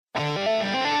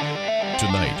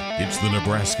tonight. It's the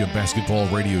Nebraska Basketball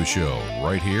Radio Show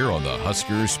right here on the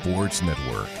Husker Sports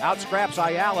Network. Out scraps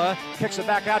Ayala, kicks it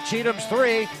back out. Cheatham's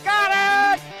three.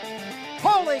 Got it!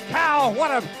 Holy cow,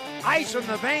 what a ice in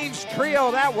the veins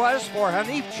trio that was for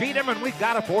Hanif Cheatham, and we've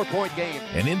got a 4-point game.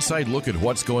 An inside look at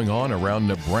what's going on around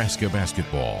Nebraska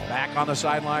basketball. Back on the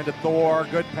sideline to Thor.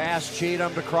 Good pass,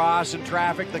 Cheatham to Cross in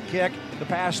traffic. The kick, the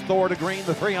pass, Thor to Green.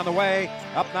 The three on the way.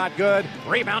 Up, not good.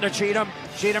 Rebound to Cheatham.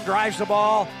 Cheatham drives the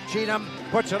ball. Cheatham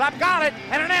puts it up. Got it.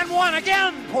 And an N1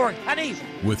 again for Hanif.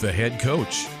 With the head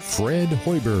coach, Fred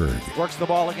Hoiberg. Works the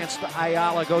ball against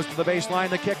Ayala. Goes to the baseline.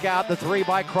 The kick out. The three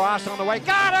by Cross on the way.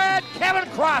 Got it! Kevin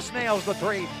Cross nails the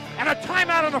three. And a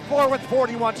timeout on the floor with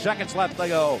 41 seconds left to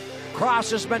go.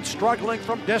 Cross has been struggling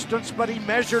from distance, but he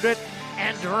measured it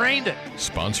and drained it.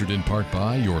 Sponsored in part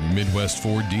by your Midwest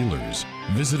Ford dealers.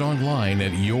 Visit online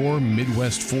at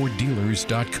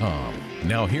yourmidwestforddealers.com.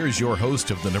 Now here's your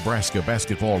host of the Nebraska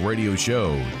Basketball Radio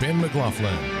Show, Ben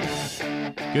McLaughlin.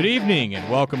 Good evening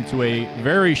and welcome to a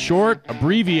very short,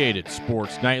 abbreviated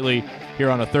Sports Nightly here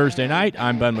on a Thursday night.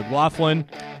 I'm Ben McLaughlin,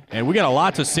 and we got a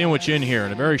lot to sandwich in here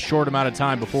in a very short amount of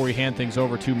time before we hand things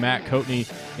over to Matt Coatney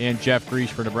and Jeff Grease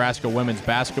for Nebraska women's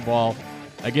basketball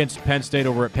against Penn State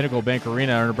over at Pinnacle Bank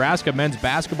Arena. Our Nebraska men's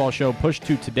basketball show pushed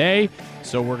to today,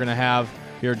 so we're going to have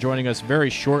here joining us very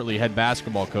shortly head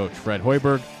basketball coach Fred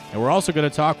Hoiberg, and we're also going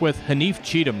to talk with Hanif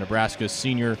Cheatham, Nebraska's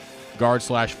senior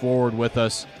guard/forward, with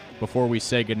us before we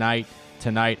say goodnight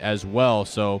tonight as well.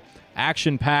 So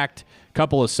action-packed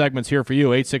couple of segments here for you.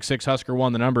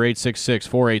 866-HUSKER-1, the number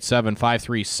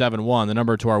 866-487-5371, the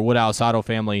number to our Woodhouse Auto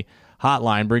Family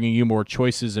hotline, bringing you more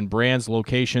choices in brands,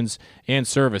 locations, and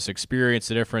service. Experience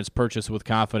the difference. Purchase with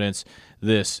confidence.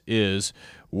 This is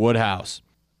Woodhouse.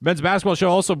 Men's Basketball Show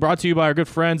also brought to you by our good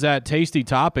friends at Tasty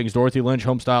Toppings. Dorothy Lynch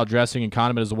Homestyle Dressing and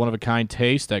Condiment is a one-of-a-kind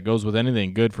taste that goes with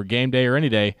anything, good for game day or any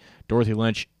day. Dorothy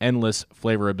Lynch, endless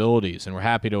flavor abilities. And we're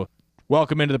happy to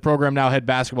welcome into the program now head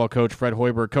basketball coach Fred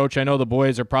Hoiberg. Coach, I know the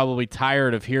boys are probably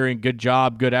tired of hearing good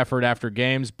job, good effort after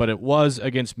games, but it was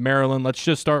against Maryland. Let's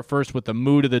just start first with the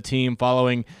mood of the team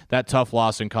following that tough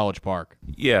loss in College Park.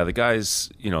 Yeah, the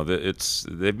guys,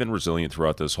 they've been resilient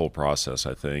throughout this whole process,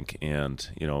 I think, and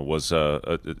it was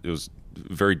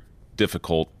very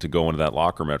difficult to go into that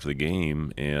locker room after the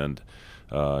game and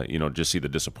just see the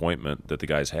disappointment that the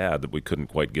guys had that we couldn't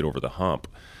quite get over the hump.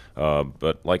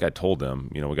 But like I told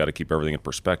them, we got to keep everything in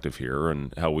perspective here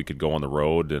and how we could go on the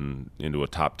road and into a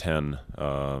top 10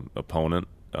 opponent,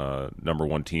 number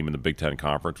one team in the Big Ten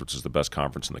Conference, which is the best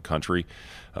conference in the country,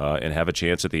 and have a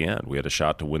chance at the end. We had a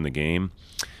shot to win the game.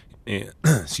 And,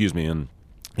 excuse me, and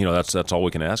that's all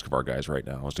we can ask of our guys right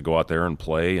now is to go out there and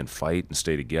play and fight and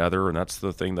stay together. And that's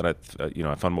the thing that I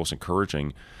found most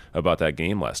encouraging about that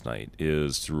game last night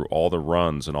is through all the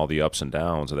runs and all the ups and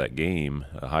downs of that game,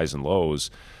 highs and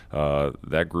lows,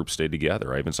 that group stayed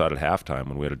together. I even saw it at halftime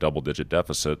when we had a double-digit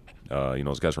deficit.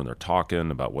 Those guys were in there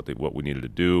talking about what we needed to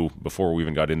do before we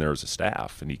even got in there as a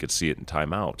staff, and you could see it in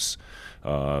timeouts.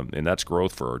 And that's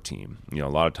growth for our team. A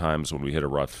lot of times when we hit a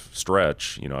rough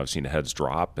stretch, I've seen heads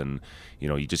drop, and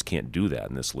you just can't do that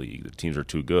in this league. The teams are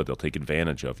too good; they'll take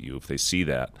advantage of you if they see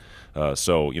that.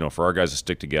 So for our guys to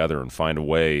stick together and find a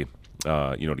way,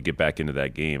 to get back into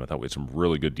that game, I thought we had some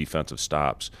really good defensive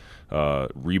stops.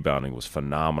 Rebounding was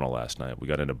phenomenal last night. We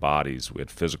got into bodies. We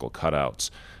had physical cutouts.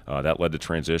 That led to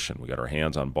transition. We got our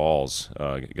hands on balls.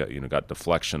 Got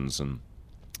deflections, and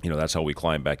that's how we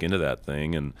climbed back into that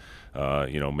thing and,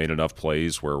 made enough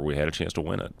plays where we had a chance to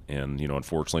win it. And,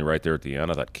 unfortunately right there at the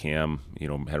end, I thought Cam,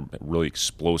 had a really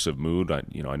explosive mood. I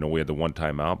know we had the one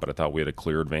timeout, but I thought we had a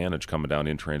clear advantage coming down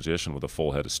in transition with a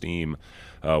full head of steam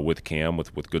with Cam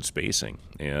with good spacing.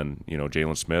 And,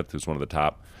 Jalen Smith, who's one of the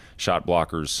top shot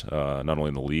blockers, not only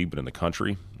in the league but in the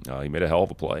country, he made a hell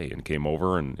of a play and came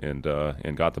over and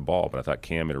got the ball. But I thought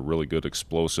Cam made a really good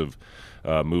explosive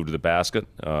move to the basket.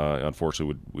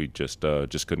 Unfortunately, we just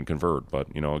couldn't convert. But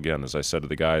again, as I said to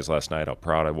the guys last night, how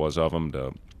proud I was of them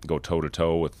to go toe to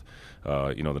toe with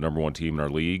the number one team in our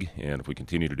league. And if we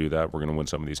continue to do that, we're going to win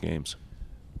some of these games.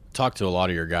 Talk to a lot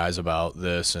of your guys about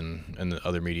this, and the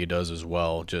other media does as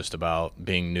well, just about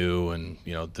being new, and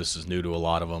this is new to a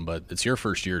lot of them, but it's your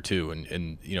first year too,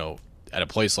 and at a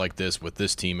place like this with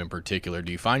this team in particular,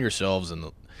 do you find yourselves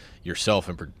and yourself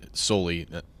solely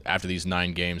after these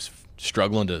 9 games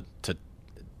struggling to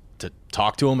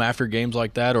talk to them after games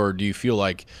like that, or do you feel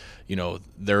like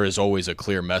there is always a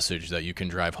clear message that you can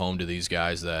drive home to these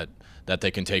guys that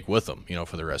they can take with them,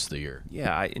 for the rest of the year?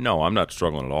 Yeah, I'm not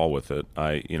struggling at all with it.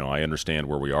 I understand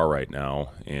where we are right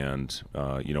now, and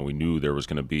we knew there was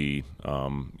going to be,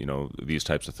 these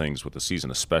types of things with the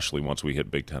season, especially once we hit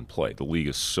Big Ten play. The league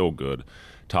is so good.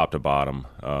 top to bottom.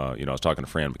 I was talking to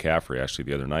Fran McCaffrey actually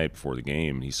the other night before the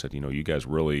game, and he said, you guys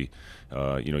really,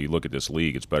 you look at this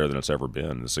league, it's better than it's ever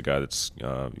been. This is a guy that's,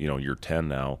 year 10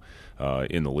 now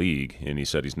in the league, and he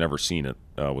said he's never seen it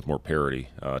with more parity,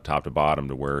 top to bottom,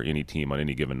 to where any team on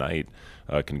any given night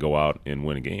can go out and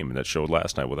win a game, and that showed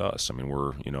last night with us. I mean,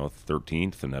 we're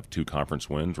 13th and have 2 conference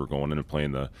wins. We're going in and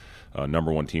playing the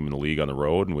number 1 team in the league on the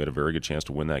road, and we had a very good chance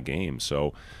to win that game.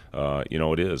 So,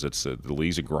 it's the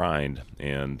league's a grind,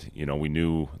 and we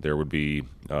knew there would be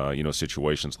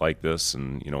situations like this,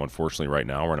 and unfortunately right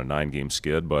now we're on a 9-game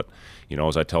skid. But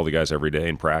as I tell the guys every day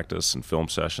in practice and film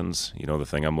sessions, the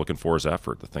thing I'm looking for is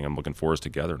effort. The thing I'm looking for is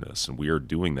togetherness, and we are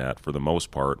doing that for the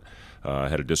most part.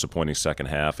 Had a disappointing second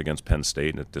half against Penn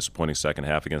State and a disappointing second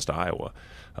half against Iowa.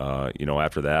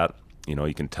 After that,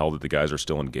 you can tell that the guys are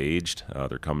still engaged.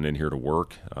 They're coming in here to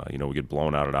work. We get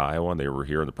blown out at Iowa, and they were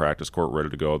here in the practice court ready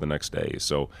to go the next day.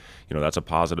 So, that's a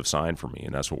positive sign for me,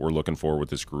 and that's what we're looking for with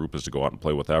this group, is to go out and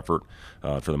play with effort.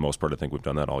 For the most part, I think we've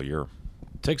done that all year.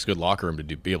 It takes a good locker room to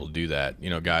be able to do that.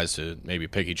 Guys to maybe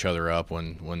pick each other up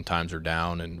when times are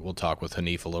down, and we'll talk with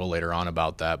Hanif a little later on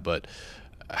about that. But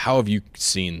how have you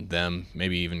seen them,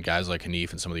 maybe even guys like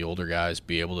Hanif and some of the older guys,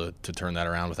 be able to turn that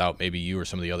around without maybe you or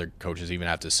some of the other coaches even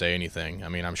have to say anything? I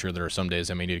mean, I'm sure there are some days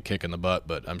they may need a kick in the butt,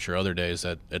 but I'm sure other days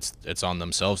that it's on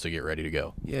themselves to get ready to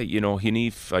go. Yeah,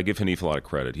 Hanif, I give Hanif a lot of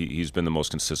credit. He's been the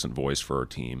most consistent voice for our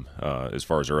team as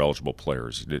far as our eligible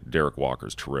players. Derek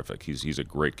Walker's terrific. He's a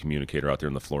great communicator out there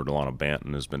in the floor. Delano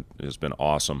Banton has been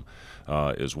awesome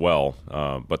as well.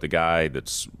 But the guy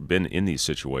that's been in these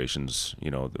situations,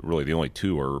 really the only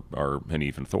 2 are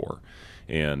Hanif and Thor.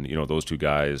 And, those 2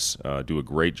 guys do a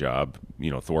great job,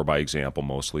 Thor by example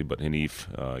mostly, but Hanif,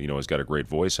 has got a great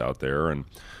voice out there. And,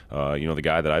 the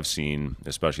guy that I've seen,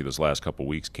 especially this last couple of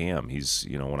weeks, Cam, he's,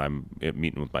 when I'm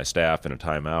meeting with my staff in a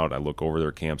timeout, I look over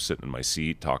there, Cam's sitting in my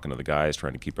seat, talking to the guys,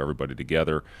 trying to keep everybody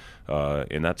together.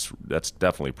 And that's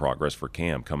definitely progress for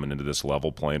Cam, coming into this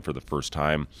level, playing for the first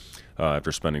time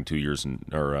after spending 2 years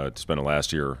spending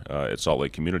last year at Salt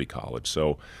Lake Community College.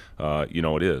 So,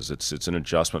 it is. It's an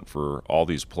adjustment for all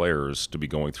these players to be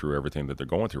going through everything that they're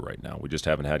going through right now. We just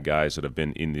haven't had guys that have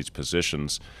been in these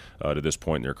positions to this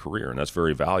point in their career, and that's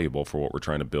very valuable for what we're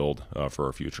trying to build for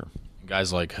our future.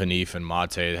 Guys like Hanif and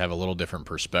Mate have a little different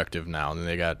perspective now. And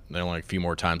they're only a few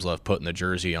more times left putting the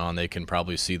jersey on. They can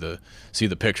probably see the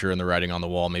picture and the writing on the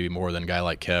wall maybe more than a guy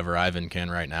like Kev or Ivan can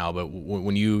right now. But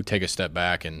when you take a step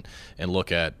back and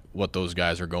look at what those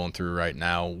guys are going through right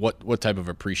now, what type of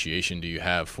appreciation do you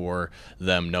have for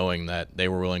them, knowing that they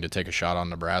were willing to take a shot on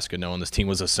Nebraska, knowing this team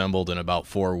was assembled in about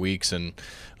 4 weeks, and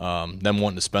them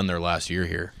wanting to spend their last year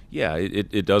here? Yeah,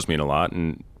 it does mean a lot,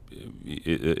 and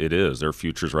it is. Their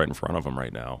future's right in front of them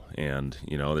right now, and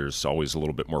there's always a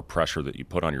little bit more pressure that you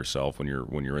put on yourself when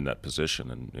you're in that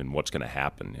position, and what's going to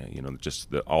happen.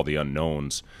 Just all the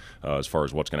unknowns as far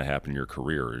as what's going to happen in your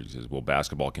career. Will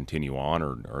basketball continue on,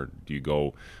 or do you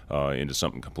go into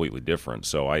something completely different?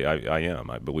 So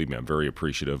I believe me, I'm very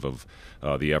appreciative of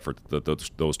the effort that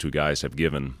those 2 guys have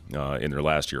given in their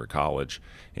last year of college,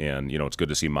 and it's good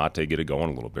to see Mate get it going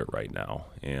a little bit right now,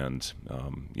 and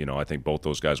I think both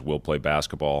those guys will play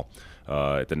basketball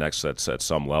at the next at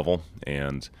some level,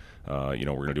 and we're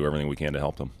going to do everything we can to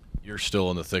help them. You're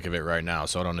still in the thick of it right now,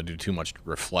 so I don't want to do too much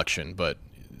reflection, but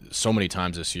so many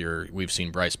times this year we've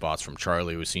seen bright spots from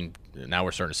Charlie. Now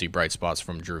we're starting to see bright spots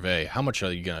from Gervais. How much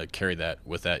are you going to carry that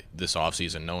with this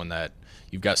offseason, knowing that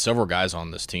you've got several guys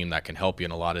on this team that can help you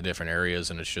in a lot of different areas,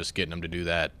 and it's just getting them to do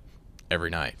that every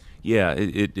night? Yeah,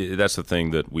 that's the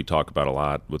thing that we talk about a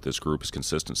lot with this group is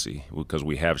consistency, because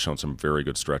we have shown some very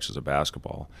good stretches of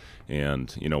basketball.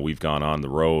 And, we've gone on the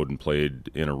road and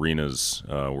played in arenas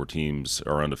where teams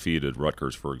are undefeated,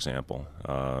 Rutgers, for example.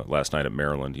 Last night at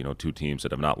Maryland, 2 teams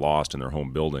that have not lost in their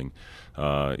home building,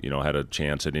 had a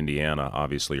chance at Indiana,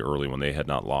 obviously, early when they had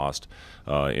not lost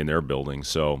in their building.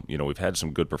 So, we've had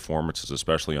some good performances,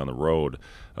 especially on the road,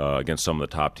 against some of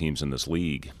the top teams in this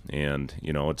league. And,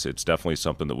 it's definitely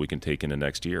something that we can take into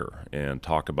next year and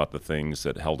talk about the things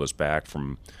that held us back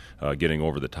from getting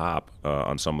over the top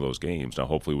on some of those games. Now,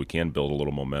 hopefully we can build a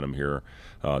little momentum here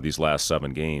these last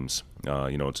 7 games.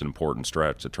 It's an important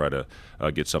stretch to try to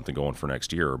get something going for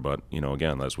next year. But,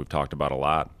 again, as we've talked about a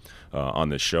lot on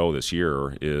this show this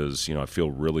year, is, I feel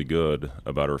really good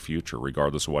about our future,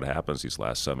 regardless of what happens these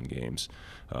last 7 games.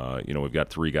 We've got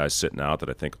 3 guys sitting out that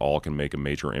I think all can make a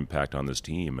major impact on this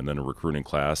team, and then a recruiting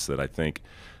class that I think,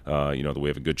 that we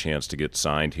have a good chance to get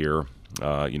signed here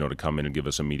to come in and give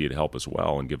us immediate help as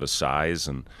well, and give us size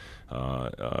and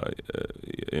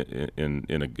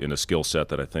in a skill set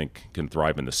that I think can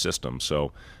thrive in the system.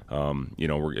 So,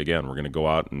 we're going to go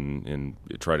out and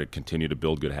try to continue to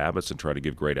build good habits and try to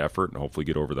give great effort and hopefully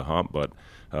get over the hump. But,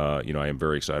 I am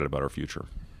very excited about our future.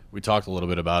 We talked a little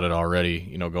bit about it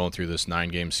already, going through this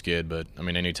 9-game skid. But, I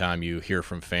mean, anytime you hear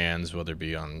from fans, whether it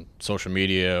be on social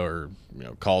media or,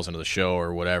 calls into the show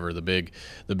or whatever, the big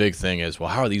thing is, well,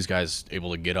 how are these guys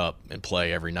able to get up and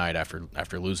play every night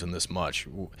after losing this much?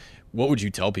 What would you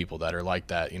tell people that are like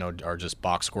that, are just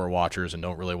box score watchers and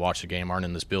don't really watch the game, aren't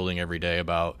in this building every day,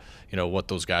 about, what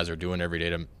those guys are doing every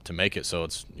day to make it so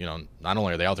it's, not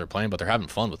only are they out there playing, but they're having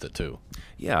fun with it too?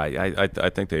 Yeah, I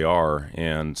think they are.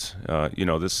 And,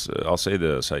 this, I'll say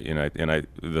this,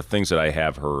 the things that I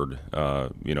have heard,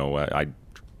 I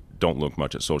don't look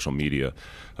much at social media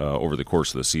over the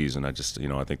course of the season. I just,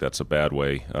 I think that's a bad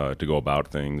way to go about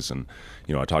things. And,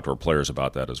 I talk to our players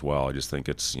about that as well. I just think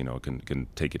it's, can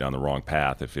take you down the wrong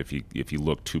path if you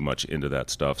look too much into that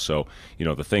stuff. So,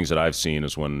 the things that I've seen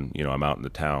is when, I'm out in the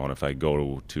town, if I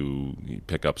go to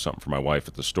pick up something for my wife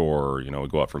at the store, or, we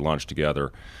go out for lunch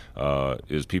together,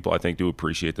 is people I think do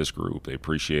appreciate this group. They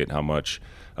appreciate how much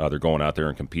they're going out there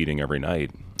and competing every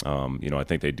night. I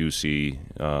think they do see,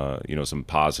 some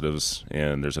positives,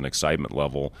 and there's an excitement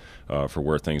level for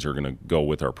where things are going to go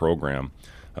with our program.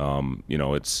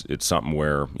 It's something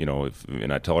where,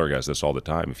 and I tell our guys this all the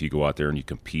time, if you go out there and you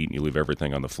compete and you leave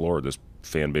everything on the floor, this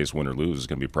fan base, win or lose, is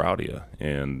going to be proud of you,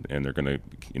 and they're going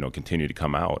to, continue to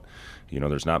come out.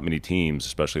 There's not many teams,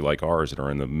 especially like ours, that are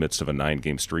in the midst of a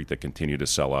 9-game streak that continue to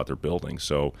sell out their buildings.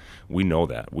 So we know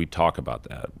that. We talk about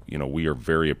that. We are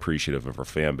very appreciative of our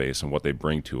fan base and what they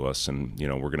bring to us, and,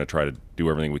 we're going to try to do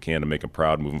everything we can to make them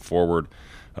proud moving forward,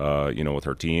 with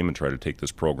our team, and try to take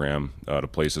this program to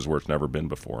places where it's never been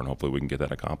before, and hopefully we can get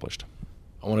that accomplished.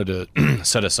 I wanted to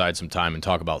set aside some time and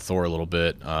talk about Thor a little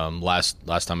bit. Last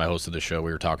time I hosted the show,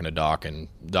 we were talking to Doc, and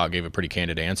Doc gave a pretty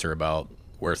candid answer about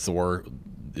where Thor,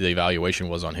 the evaluation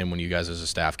was on him when you guys as a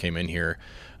staff came in here,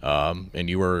 and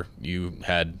you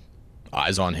had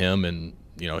eyes on him, and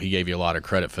he gave you a lot of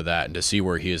credit for that. And to see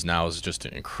where he is now is just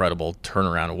an incredible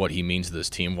turnaround of what he means to this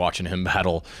team, watching him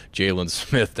battle Jalen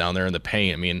Smith down there in the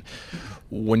paint. I mean,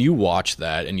 when you watch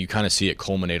that and you kind of see it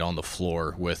culminate on the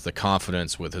floor with the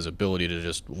confidence, with his ability to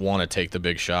just want to take the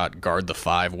big shot, guard the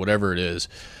 5, whatever it is,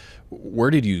 where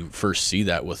did you first see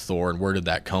that with Thor, and where did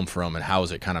that come from, and how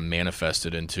has it kind of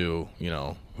manifested into,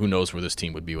 who knows where this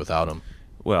team would be without him?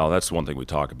 Well, that's one thing we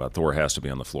talk about. Thor has to be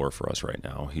on the floor for us right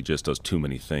now. He just does too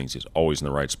many things. He's always in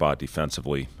the right spot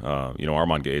defensively.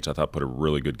 Armand Gates, I thought, put a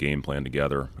really good game plan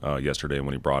together yesterday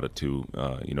when he brought it to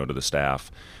to the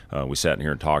staff. We sat in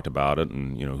here and talked about it,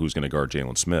 and who's going to guard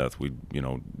Jalen Smith. We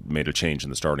made a change in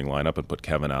the starting lineup and put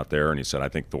Kevin out there, and he said, I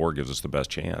think Thor gives us the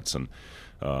best chance. And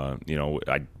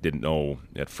I didn't know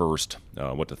at first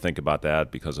what to think about that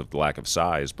because of the lack of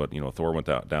size, but Thor went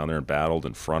down there and battled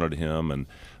and fronted him and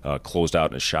closed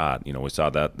out in a shot. We saw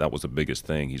that was the biggest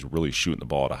thing. He's really shooting the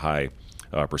ball at a high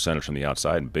percentage from the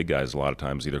outside, and big guys a lot of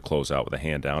times either close out with a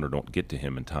hand down or don't get to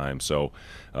him in time. So,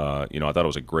 I thought it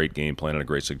was a great game plan and a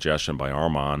great suggestion by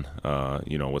Armand,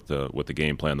 with the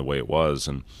game plan the way it was.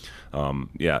 And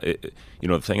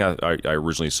the thing I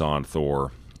originally saw in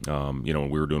Thor, when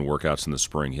we were doing workouts in the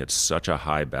spring, he had such a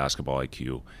high basketball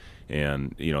IQ.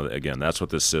 And, again, that's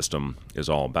what this system is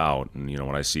all about. And,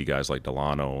 when I see guys like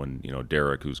Delano and,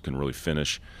 Derek, who can really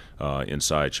finish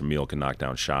inside, Shamil can knock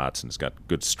down shots, and he's got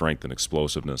good strength and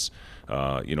explosiveness.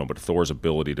 But Thor's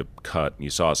ability to cut, and you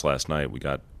saw us last night, we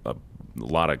got a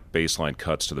lot of baseline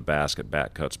cuts to the basket,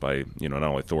 back cuts by, not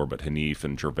only Thor, but Hanif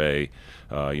and Gervais.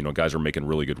 Guys are making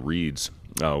really good reads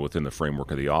within the framework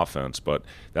of the offense. But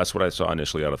that's what I saw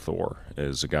initially out of Thor,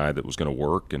 is a guy that was going to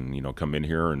work and, come in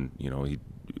here and, he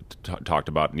talked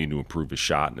about needing to improve his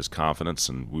shot and his confidence,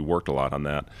 and we worked a lot on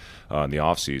that in the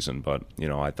offseason. But,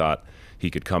 I thought he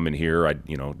could come in here.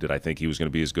 Did I think he was going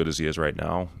to be as good as he is right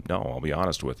now? No, I'll be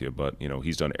honest with you. But,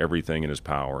 he's done everything in his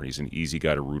power, and he's an easy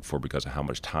guy to root for because of how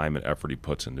much time and effort he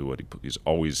puts into it. He's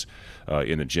always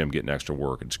in the gym getting extra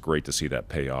work. It's great to see that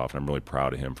pay off, and I'm really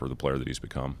proud of him for the player that he's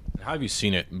become. How have you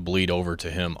seen it bleed over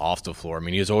to him off the floor? I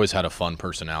mean, he's always had a fun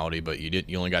personality, but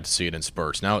you only got to see it in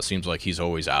spurts. Now it seems like he's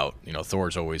always out.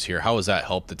 Thor's always here. How has that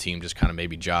helped the team just kind of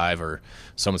maybe jive, or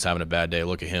someone's having a bad day,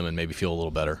 look at him and maybe feel a little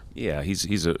better? Yeah,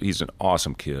 he's an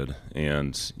awesome kid,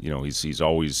 and he's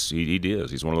always he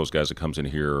is. He's one of those guys that comes in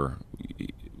here.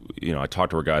 I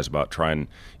talked to our guys about trying.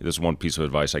 This is one piece of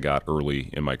advice I got early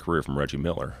in my career from Reggie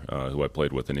Miller, who I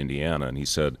played with in Indiana, and he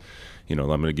said, I'm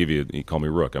going to give you, he called me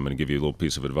Rook, I'm going to give you a little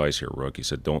piece of advice here, Rook. He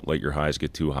said, don't let your highs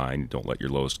get too high and don't let your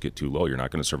lows get too low. You're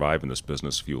not going to survive in this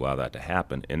business if you allow that to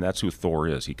happen. And that's who Thor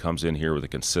is. He comes in here with a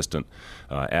consistent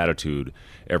attitude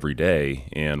every day,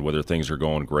 and whether things are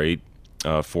going great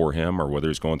for him or whether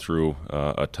he's going through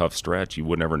a tough stretch, you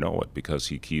would never know it because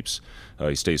he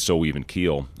stays so even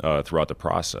keel throughout the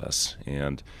process.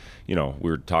 And we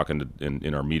were talking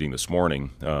in our meeting this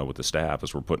morning with the staff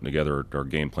as we're putting together our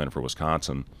game plan for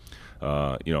Wisconsin,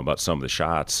 about some of the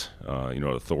shots,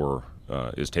 Thor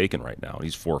is taking right now.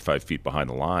 He's 4 or 5 feet behind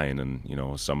the line,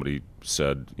 and somebody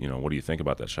said, what do you think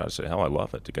about that shot? I said, hell, I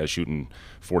love it. The guy's shooting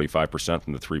 45%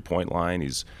 from the 3-point line.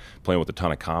 He's playing with a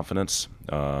ton of confidence.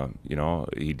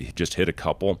 He just hit a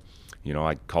couple.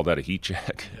 I call that a heat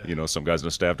check. Yeah. Some guys on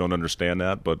the staff don't understand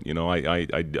that, but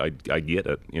I get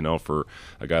it. For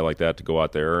a guy like that to go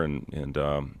out there and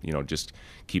just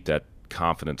keep that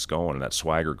confidence going and that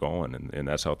swagger going, and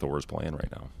that's how Thor is playing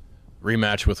right now.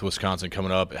 Rematch with Wisconsin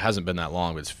coming up. It hasn't been that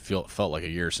long, but it's felt like a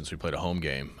year since we played a home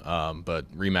game.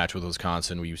 But rematch with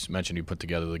Wisconsin, we mentioned you put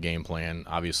together the game plan.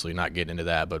 Obviously not getting into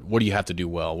that, but what do you have to do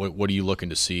well? What are you looking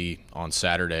to see on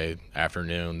Saturday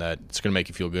afternoon that's going to make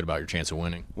you feel good about your chance of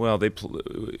winning? Well,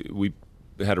 we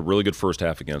had a really good first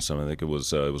half against them. I think it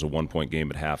was a 1-point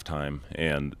game at halftime,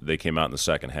 and they came out in the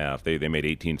second half. They made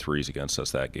 18 threes against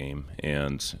us that game,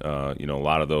 and a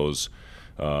lot of those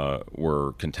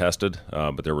were contested,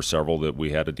 but there were several that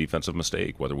we had a defensive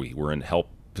mistake, whether we were in help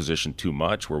position too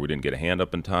much, where we didn't get a hand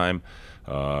up in time.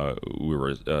 We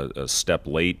were a step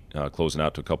late closing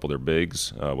out to a couple of their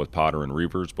bigs with Potter and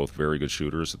Reavers, both very good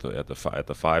shooters at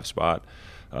the 5 spot.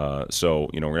 So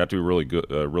we're going to have to be really good,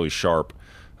 really sharp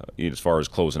as far as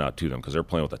closing out to them, because they're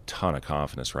playing with a ton of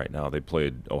confidence right now. They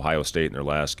played Ohio State in their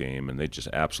last game, and they just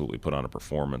absolutely put on a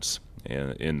performance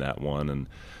in that one. And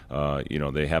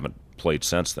they haven't played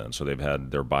since then, so they've had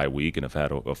their bye week and have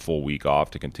had a full week off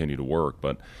to continue to work.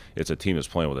 But it's a team that's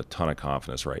playing with a ton of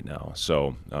confidence right now.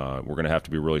 So we're going to have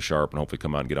to be really sharp and hopefully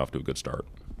come out and get off to a good start.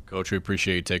 Coach, we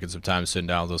appreciate you taking some time sitting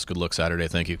down with us. Good luck Saturday.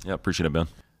 Thank you. Yeah, appreciate it, Ben.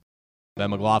 Ben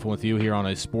McLaughlin with you here on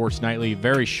a Sports Nightly,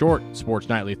 very short Sports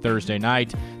Nightly Thursday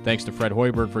night. Thanks to Fred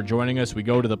Hoiberg for joining us. We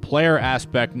go to the player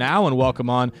aspect now and welcome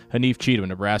on Haanif Cheatham,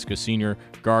 Nebraska senior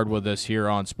guard, with us here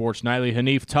on Sports Nightly.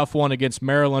 Haanif, tough one against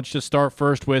Maryland. Let's just start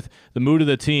first with the mood of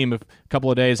the team a couple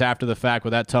of days after the fact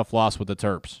with that tough loss with the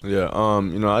Terps. Yeah,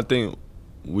 I think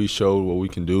we showed what we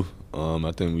can do.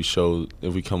 I think we showed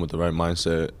if we come with the right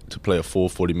mindset to play a full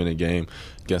 40-minute game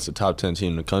against a top 10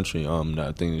 team in the country,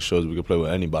 I think it shows we can play with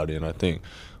anybody. And I think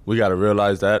we got to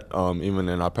realize that even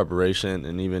in our preparation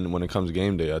and even when it comes to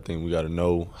game day, I think we got to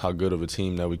know how good of a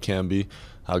team that we can be,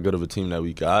 how good of a team that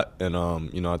we got. And,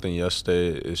 I think yesterday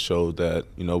it showed that,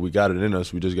 we got it in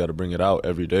us. We just got to bring it out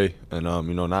every day and,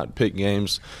 not pick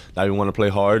games, not even want to play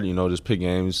hard, just pick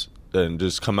games and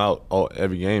just come out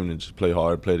every game and just play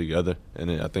hard, play together, and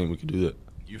I think we can do that.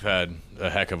 You've had a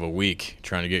heck of a week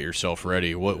trying to get yourself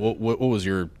ready. What was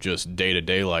your just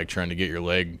day-to-day like trying to get your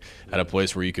leg at a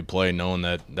place where you could play knowing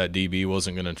that DB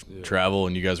wasn't going to travel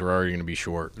and you guys were already going to be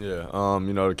short? Yeah,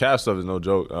 the calf stuff is no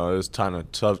joke. It's kind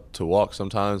of tough to walk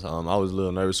sometimes. I was a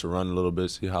little nervous to run a little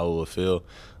bit, see how it would feel.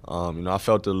 I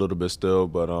felt it a little bit still,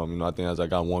 but, I think as I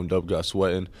got warmed up, got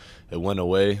sweating, it went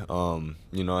away. And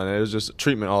it was just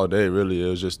treatment all day, really. It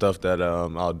was just stuff that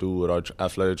I'll do with our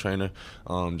athletic trainer,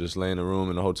 just lay in the room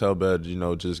in the hotel bed,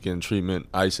 just getting treatment,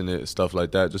 icing it, stuff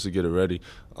like that, just to get it ready.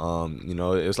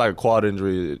 It's like a quad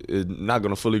injury. It's not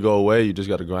going to fully go away. You just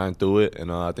got to grind through it,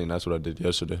 and I think that's what I did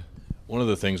yesterday. One of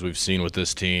the things we've seen with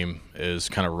this team is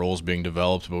kind of roles being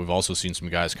developed, but we've also seen some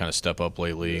guys kind of step up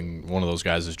lately, and one of those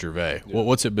guys is Gervais. Yeah.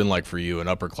 What's it been like for you, an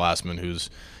upperclassman who's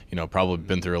probably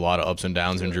been through a lot of ups and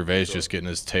downs, and Gervais just getting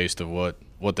his taste of what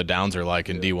the downs are like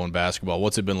in D1 basketball?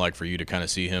 What's it been like for you to kind of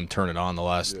see him turn it on the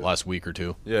last week or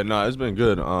two? Yeah, no, it's been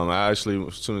good. I actually,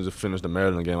 as soon as I finished the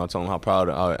Maryland game, I told him how proud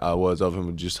I was of him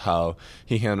with just how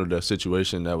he handled the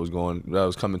situation that was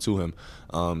coming to him.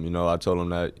 I told him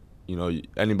that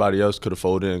anybody else could have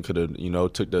folded and could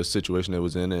have, took the situation it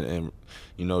was in and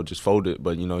just folded.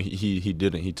 But, he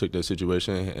didn't. He took that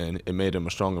situation and it made him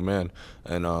a stronger man.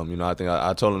 And, I think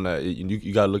I told him that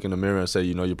you got to look in the mirror and say,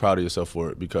 you're proud of yourself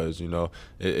for it because,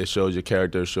 it shows your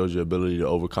character, it shows your ability to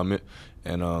overcome it.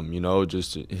 And,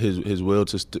 just his will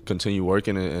to continue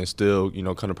working and still,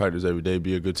 come to practice every day,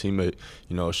 be a good teammate,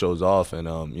 it shows off. And,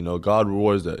 God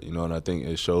rewards that, and I think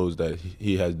it shows that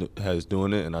he has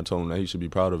doing it. And I told him that he should be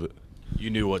proud of it. You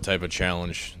knew what type of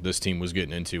challenge this team was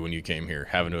getting into when you came here,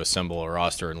 having to assemble a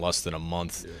roster in less than a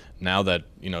month. Yeah. Now that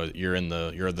you're in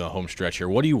the home stretch here,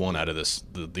 what do you want out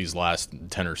of these last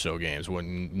 10 or so games?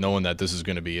 Knowing that this is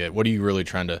going to be it, what are you really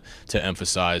trying to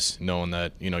emphasize? Knowing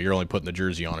that you're only putting the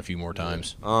jersey on a few more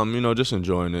times. Just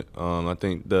enjoying it. I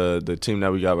think the team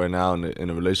that we got right now and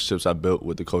the relationships I built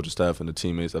with the coaching staff and the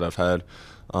teammates that I've had,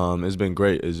 it's been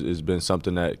great. It's been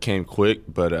something that came quick,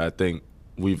 but I think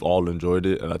we've all enjoyed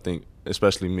it, and I think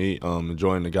especially me,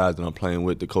 enjoying the guys that I'm playing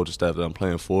with, the coaching staff that I'm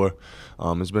playing for.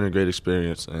 It's been a great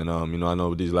experience, and I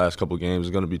know these last couple games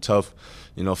are going to be tough,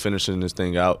 finishing this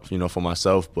thing out, for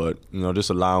myself, but just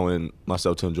allowing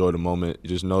myself to enjoy the moment,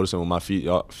 just noticing where my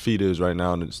feet is right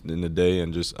now in the day,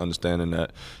 and just understanding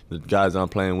that the guys that I'm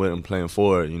playing with and playing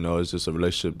for, it's just a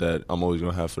relationship that I'm always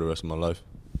going to have for the rest of my life.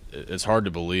 It's hard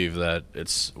to believe that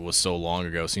was so long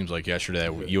ago. It seems like yesterday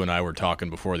you and I were talking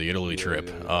before the Italy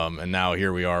trip, and now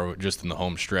here we are just in the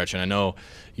home stretch. And I know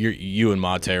you and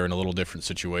Mate are in a little different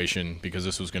situation because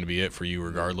this was going to be it for you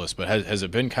regardless. But has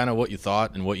it been kind of what you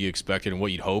thought and what you expected and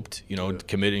what you'd hoped,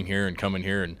 committing here and coming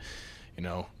here and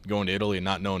going to Italy and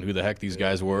not knowing who the heck these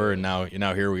guys were, and now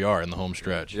here we are in the home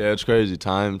stretch. Yeah, it's crazy.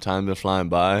 Time been flying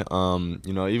by.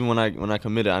 Even when I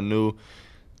committed, I knew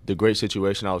the great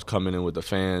situation I was coming in with the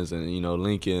fans and,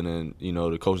 Lincoln and,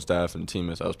 the coaching staff and the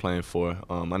teammates I was playing for.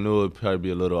 I knew it would probably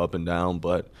be a little up and down,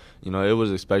 but, it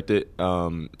was expected.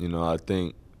 I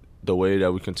think the way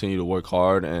that we continue to work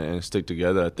hard and stick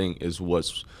together, I think, is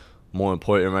what's more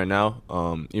important right now.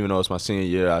 Even though it's my senior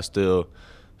year, I still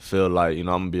feel like, I'm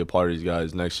going to be a part of these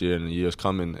guys next year and the years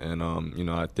coming. And,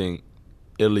 I think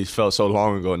Italy felt so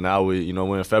long ago. Now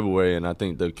we're in February, and I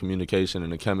think the communication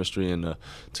and the chemistry and the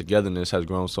togetherness has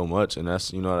grown so much, and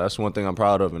that's one thing I'm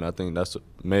proud of, and I think that's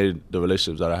made the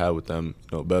relationships that I have with them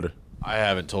better. I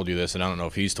haven't told you this, and I don't know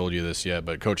if he's told you this yet,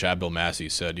 but Coach Abdul Massey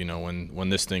said, when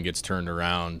this thing gets turned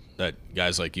around, that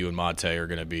guys like you and Mate are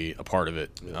going to be a part of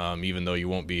it, even though you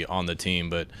won't be on the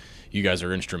team, but you guys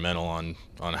are instrumental on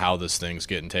how this thing's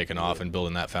getting taken off and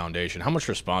building that foundation. How much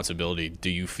responsibility do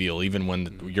you feel, even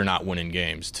when you're not winning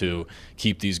games, to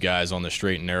keep these guys on the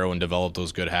straight and narrow and develop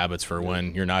those good habits for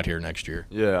when you're not here next year?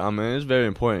 Yeah, it's very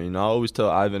important. I always tell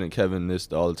Ivan and Kevin this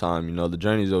all the time. The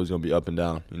journey's always going to be up and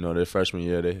down. Their freshman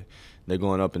year, they're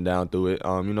going up and down through it.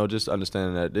 Just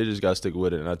understanding that they just got to stick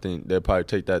with it, and I think they'll probably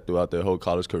take that throughout their whole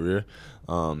college career.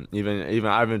 Even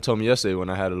Ivan told me yesterday when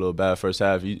I had a little bad first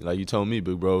half, you told me,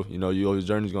 big bro, your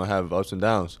journey's going to have ups and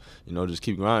downs. Just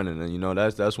keep grinding, and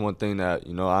that's one thing that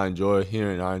I enjoy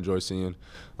hearing, I enjoy seeing,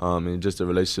 and just the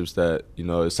relationships that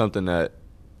it's something that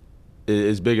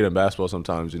is bigger than basketball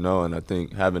sometimes, and I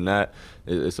think having that,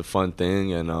 it's a fun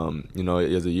thing, and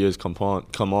as the years come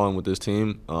on with this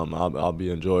team, I'll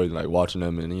be enjoying watching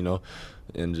them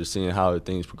and just seeing how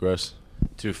things progress.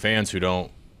 To fans who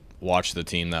don't watch the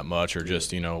team that much or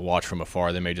just watch from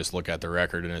afar, they may just look at the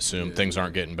record and assume things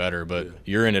aren't getting better, but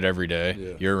you're in it every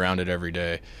day. You're around it every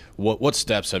day. What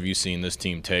steps have you seen this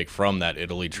team take from that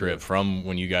Italy trip, from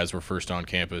when you guys were first on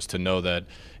campus, to know that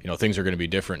things are going to be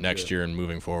different next year and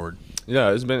moving forward?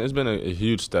 Yeah, it's been a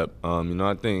huge step.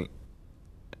 I think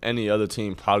any other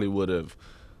team probably would have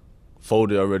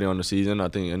folded already on the season. I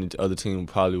think any other team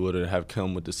probably would have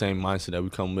come with the same mindset that we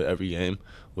come with every game,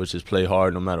 which is play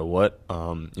hard no matter what.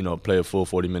 Play a full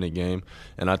 40-minute game,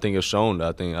 and I think it's shown.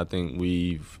 I think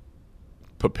we've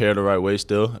prepared the right way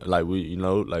still.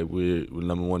 We're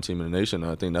number one team in the nation.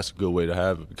 And I think that's a good way to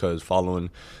have it, because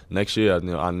following next year,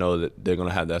 I know that they're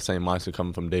gonna have that same mindset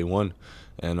coming from day one,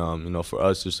 and for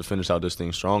us just to finish out this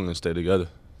thing strong and stay together.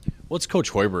 What's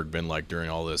Coach Hoiberg been like during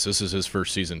all this? This is his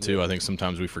first season too. I think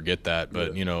sometimes we forget that,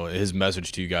 but his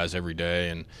message to you guys every day,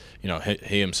 and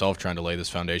he himself trying to lay this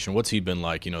foundation. What's he been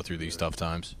like, through these tough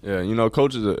times? Yeah,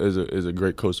 Coach is a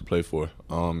great coach to play for.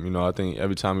 I think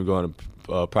every time we go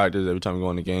into practice, every time we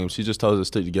go into games, he just tells us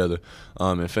to stick together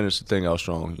and finish the thing out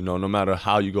strong. No matter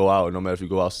how you go out, no matter if you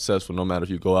go out successful, no matter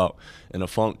if you go out in a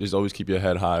funk, just always keep your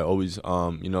head high. Always,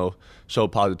 show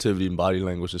positivity and body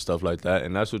language and stuff like that.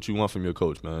 And that's what you want from your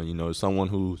coach, man. Someone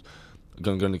who's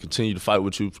going to continue to fight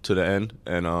with you to the end.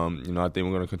 And, I think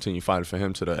we're going to continue fighting for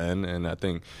him to the end. And I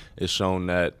think it's shown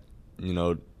that,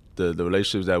 the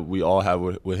relationships that we all have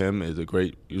with him is a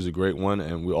great one,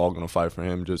 and we're all going to fight for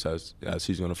him just as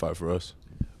he's going to fight for us.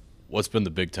 What's been the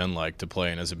Big Ten like to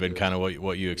play in? Has it been kind of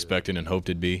what you expected and hoped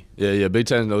it'd be? Yeah, Big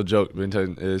Ten's no joke. Big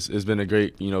Ten it's been a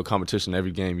great competition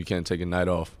every game. You can't take a night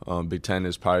off. Big Ten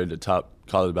is probably the top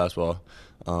college basketball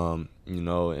in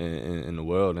the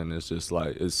world, and it's just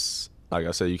like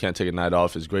I said, you can't take a night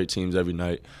off. It's great teams every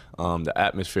night. The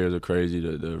atmospheres are crazy.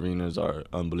 The arenas are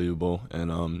unbelievable, and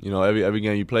every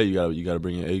game you play, you got to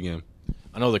bring your A game.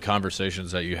 I know the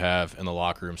conversations that you have in the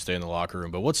locker room stay in the locker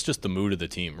room, but what's just the mood of the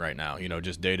team right now?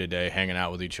 Just day to day, hanging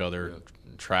out with each other,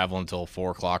 traveling until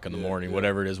 4 o'clock in the morning,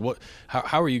 whatever it is.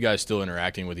 How are you guys still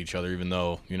interacting with each other, even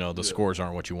though the scores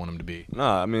aren't what you want them to be?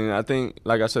 Nah, I mean, I think,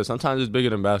 like I said, sometimes it's bigger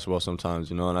than basketball. Sometimes,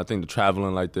 and I think the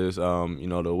traveling like this,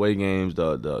 the away games,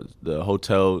 the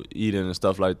hotel eating and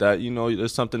stuff like that,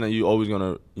 it's something that you always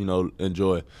gonna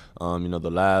enjoy.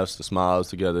 The laughs, the smiles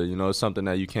together. It's something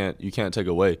that you can't take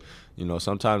away.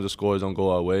 Sometimes the scores don't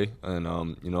go our way, and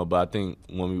but I think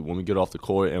when we get off the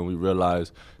court and we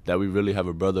realize that we really have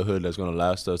a brotherhood that's going to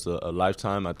last us a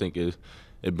lifetime, I think it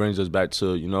brings us back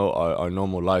to our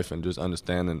normal life, and just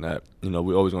understanding that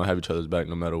we're always going to have each other's back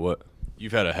no matter what.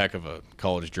 You've had a heck of a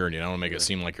college journey, and I don't want to make it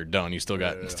seem like you're done. You still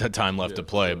got time left to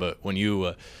play, but when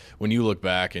you look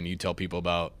back and you tell people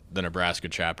about the Nebraska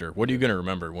chapter, what are you going to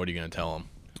remember? What are you going to tell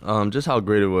them? Just how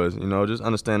great it was, just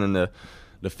understanding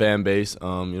the fan base,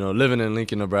 living in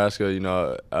Lincoln, Nebraska,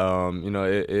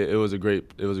 it was a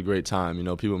great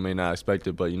time. People may not expect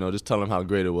it, but just tell them how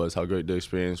great it was, how great the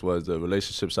experience was, the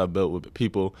relationships I built with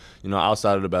people,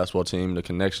 outside of the basketball team, the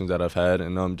connections that I've had,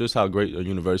 and just how great a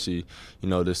university,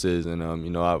 this is,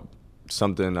 and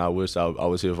something I wish I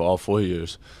was here for all 4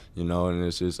 years, and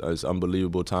it's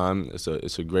unbelievable time. It's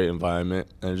a great environment,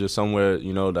 and just somewhere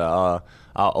that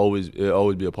I'll always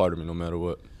be a part of me no matter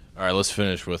what. All right, let's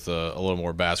finish with a little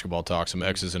more basketball talk, some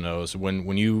X's and O's.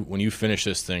 When you finish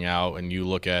this thing out and you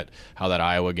look at how that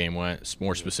Iowa game went,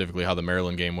 more specifically how the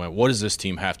Maryland game went, what does this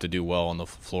team have to do well on the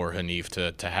floor, Hanif,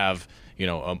 to have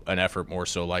an effort more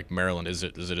so like Maryland? Is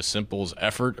it as simple as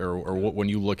effort, or when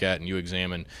you look at and you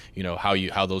examine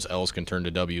how those L's can turn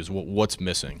to W's, what's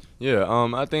missing? Yeah,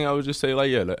 I think I would just say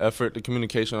the effort, the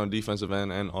communication on defensive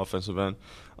end and offensive end.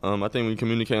 I think when you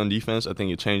communicate on defense, I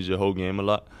think it changes your whole game a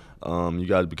lot. You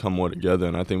guys become more together,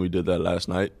 and I think we did that last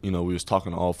night. We was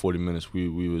talking all 40 minutes. We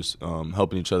was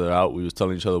helping each other out. We was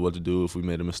telling each other what to do if we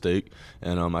made a mistake,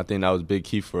 and I think that was a big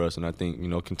key for us. And I think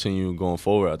continue going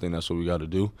forward. I think that's what we got to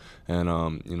do. And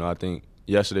I think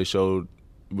yesterday showed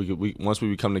we once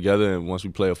we come together and once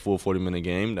we play a full 40-minute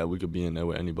game that we could be in there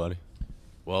with anybody.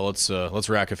 Well, let's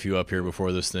rack a few up here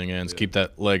before this thing ends. Yeah. Keep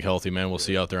that leg healthy, man. We'll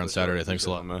see you out there on Saturday. Thanks a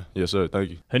lot, man. Yes, sir.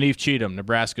 Thank you. Hanif Cheatham,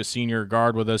 Nebraska senior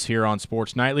guard, with us here on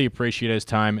Sports Nightly. Appreciate his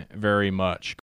time very much.